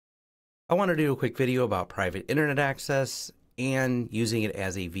I want to do a quick video about private internet access and using it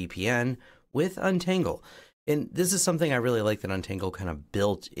as a VPN with Untangle. And this is something I really like that Untangle kind of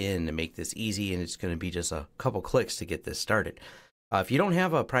built in to make this easy, and it's going to be just a couple clicks to get this started. If you don't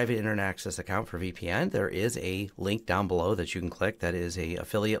have a private internet access account for VPN, there is a link down below that you can click. That is a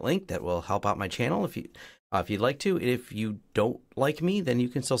affiliate link that will help out my channel if you'd like to. If you don't like me, then you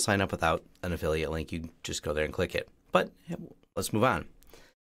can still sign up without an affiliate link. You just go there and click it. But let's move on.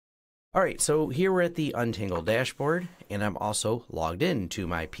 All right, so here we're at the Untangle dashboard, and I'm also logged in to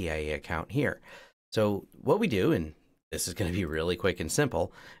my PIA account here. So what we do, and this is going to be really quick and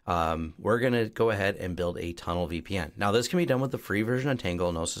simple, we're going to go ahead and build a tunnel VPN. Now, this can be done with the free version of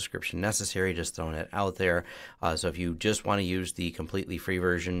Untangle, no subscription necessary, just throwing it out there. So if you just want to use the completely free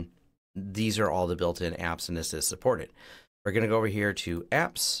version, these are all the built-in apps, and this is supported. We're going to go over here to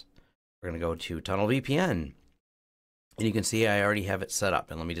Apps. We're going to go to Tunnel VPN. And you can see I already have it set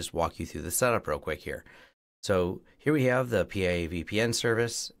up. And let me just walk you through the setup real quick here. So here we have the PIA VPN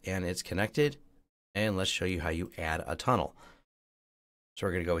service, and it's connected. And let's show you how you add a tunnel. So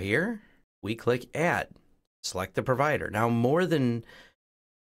we're going to go here. We click Add. Select the provider. Now, more than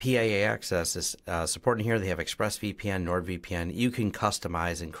PIA access is supporting here. They have ExpressVPN, NordVPN. You can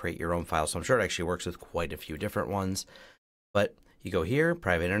customize and create your own file. So I'm sure it actually works with quite a few different ones. But you go here,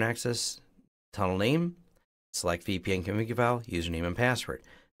 private internet access, tunnel name, select VPN config file, username and password.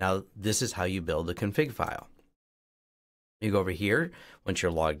 Now, this is how you build the config file. You go over here once you're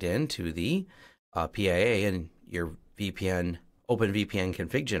logged in to the PIA and your VPN, open VPN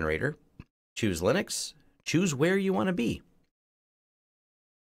config generator, choose Linux, choose where you want to be.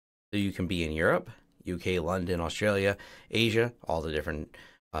 So you can be in Europe, UK, London, Australia, Asia, all the different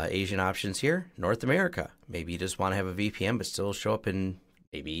Asian options here, North America. Maybe you just want to have a VPN but still show up in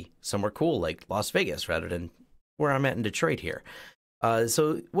maybe somewhere cool like Las Vegas rather than where I'm at in Detroit here.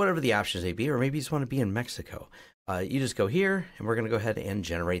 So whatever the options may be, or maybe you just want to be in Mexico. You just go here, and we're going to go ahead and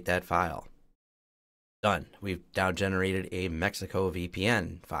generate that file. Done. We've now generated a Mexico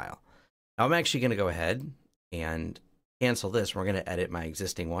VPN file. Now I'm actually going to go ahead and cancel this. We're going to edit my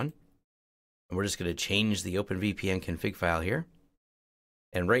existing one. And we're just going to change the OpenVPN config file here.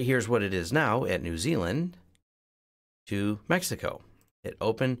 And right here's what it is now at New Zealand to Mexico. Hit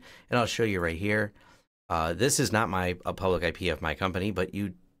open, and I'll show you right here. This is not a public IP of my company, but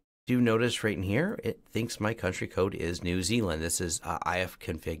you do notice right in here, it thinks my country code is New Zealand. This is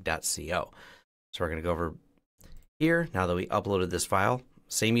ifconfig.co. So we're going to go over here. Now that we uploaded this file,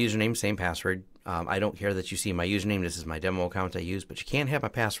 same username, same password. I don't care that you see my username. This is my demo account I use, but you can't have my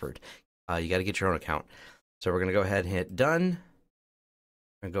password. You got to get your own account. So we're going to go ahead and hit done.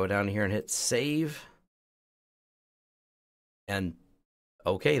 I'm going to go down here and hit save. And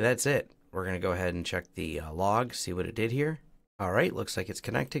okay, that's it. We're going to go ahead and check the log, see what it did here. All right, looks like it's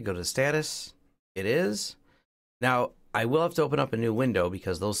connected. Go to status. It is. Now, I will have to open up a new window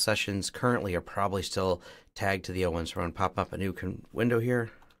because those sessions currently are probably still tagged to the old one. So we're going to pop up a new window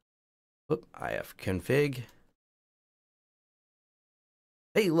here. Whoop, ifconfig.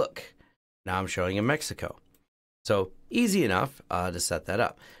 Hey, look. Now I'm showing in Mexico. So easy enough to set that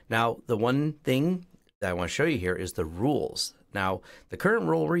up. Now, the one thing that I want to show you here is the rules. Now, the current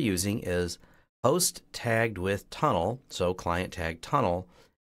rule we're using is host tagged with tunnel, so client tag tunnel,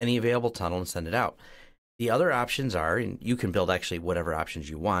 any available tunnel, and send it out. The other options are, and you can build actually whatever options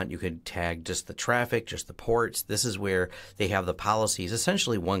you want. You could tag just the traffic, just the ports. This is where they have the policies,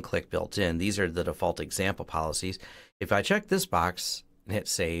 essentially one click built in. These are the default example policies. If I check this box and hit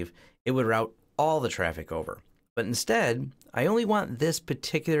save, it would route all the traffic over. But instead, I only want this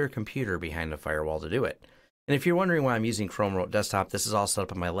particular computer behind the firewall to do it. And if you're wondering why I'm using Chrome Remote Desktop, this is all set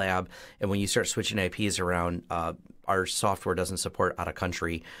up in my lab. And when you start switching IPs around, our software doesn't support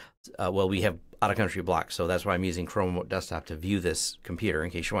out-of-country. Well, we have out-of-country blocks, so that's why I'm using Chrome Remote Desktop to view this computer, in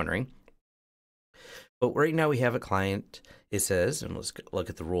case you're wondering. But right now we have a client, it says, and let's look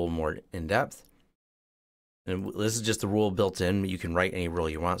at the rule more in depth. And this is just the rule built in. You can write any rule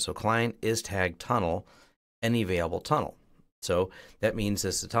you want. So client is tagged tunnel, any available tunnel. So that means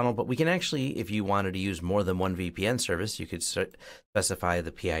this is a tunnel, but we can actually, if you wanted to use more than one VPN service, you could specify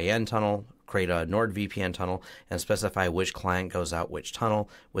the PIN tunnel, create a NordVPN tunnel, and specify which client goes out which tunnel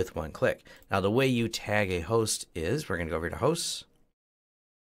with one click. Now, the way you tag a host is, we're going to go over to hosts,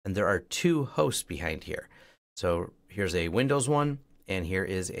 and there are two hosts behind here. So here's a Windows one, and here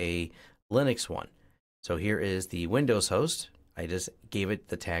is a Linux one. So here is the Windows host. I just gave it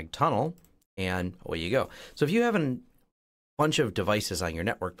the tag tunnel, and away you go. So if you have a bunch of devices on your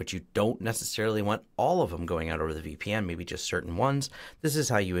network, but you don't necessarily want all of them going out over the VPN, maybe just certain ones, this is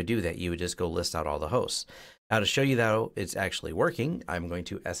how you would do that. You would just go list out all the hosts. Now to show you that it's actually working, I'm going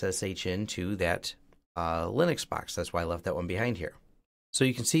to SSH into that Linux box. That's why I left that one behind here. So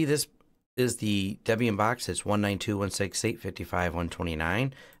you can see this is the Debian box. It's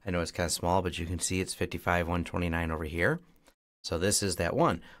 192.168.55.129. I know it's kind of small, but you can see it's 55.129 over here. So this is that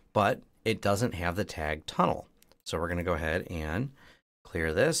one, but it doesn't have the tag tunnel. So we're going to go ahead and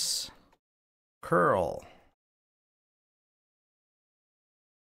clear this. Curl.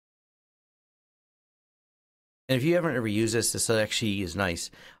 And if you haven't ever used this, this actually is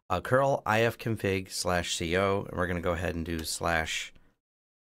nice. Curl ifconfig/co, and we're going to go ahead and do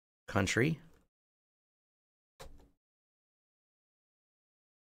 /country.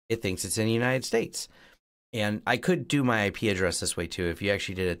 It thinks it's in the United States. And I could do my IP address this way too, if you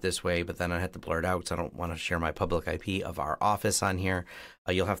actually did it this way, but then I had to blur it out because I don't want to share my public IP of our office on here.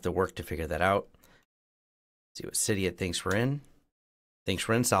 You'll have to work to figure that out. See what city it thinks we're in. Thinks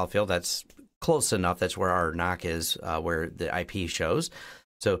we're in Southfield. That's close enough. That's where our NOC is, where the IP shows.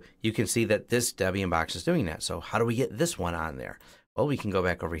 So you can see that this Debian box is doing that. So how do we get this one on there? Well, we can go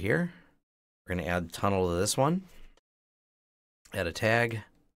back over here. We're going to add tunnel to this one. Add a tag.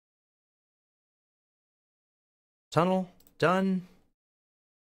 Tunnel, done.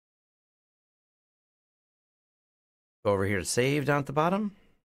 Go over here to save down at the bottom.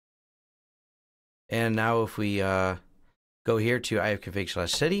 And now if we go here to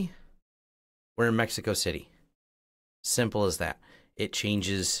ifconfig/city, we're in Mexico City. Simple as that. It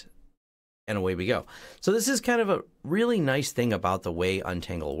changes and away we go. So this is kind of a really nice thing about the way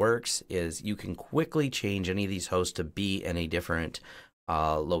Untangle works is you can quickly change any of these hosts to be in a different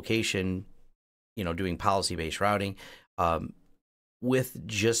location, you know, doing policy-based routing with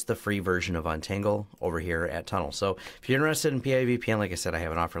just the free version of Untangle over here at Tunnel. So if you're interested in PIA VPN, like I said, I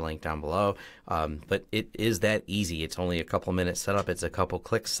have an offer link down below, but it is that easy. It's only a couple minutes setup. It's a couple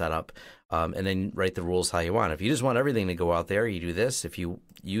clicks setup, and then write the rules how you want. If you just want everything to go out there, you do this. If you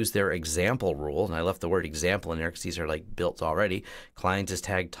use their example rule, and I left the word example in there because these are like built already, client is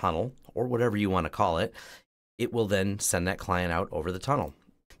tagged tunnel or whatever you want to call it, it will then send that client out over the tunnel.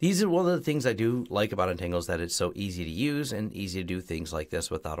 These are one of the things I do like about Untangle is that it's so easy to use and easy to do things like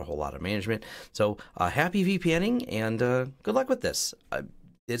this without a whole lot of management. So happy VPNing and good luck with this.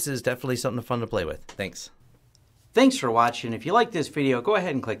 This is definitely something fun to play with. Thanks. Thanks for watching. If you like this video, go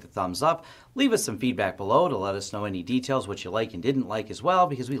ahead and click the thumbs up. Leave us some feedback below to let us know any details, what you like and didn't like as well,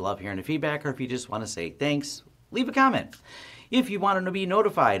 because we love hearing the feedback. Or if you just want to say thanks, leave a comment. If you want to be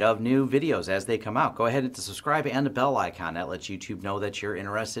notified of new videos as they come out, go ahead and hit the subscribe and the bell icon. That lets YouTube know that you're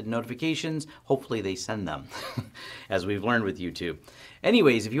interested in notifications. Hopefully they send them, as we've learned with YouTube.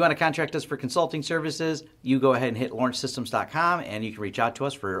 Anyways, if you want to contract us for consulting services, you go ahead and hit lawrencesystems.com and you can reach out to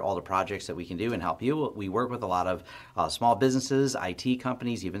us for all the projects that we can do and help you. We work with a lot of small businesses, IT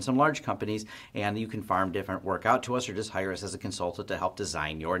companies, even some large companies, and you can farm different work out to us or just hire us as a consultant to help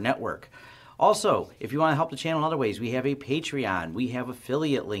design your network. Also, if you want to help the channel in other ways, we have a Patreon. We have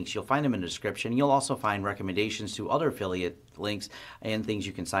affiliate links. You'll find them in the description. You'll also find recommendations to other affiliate links and things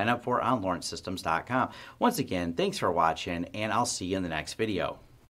you can sign up for on lawrencesystems.com. Once again, thanks for watching, and I'll see you in the next video.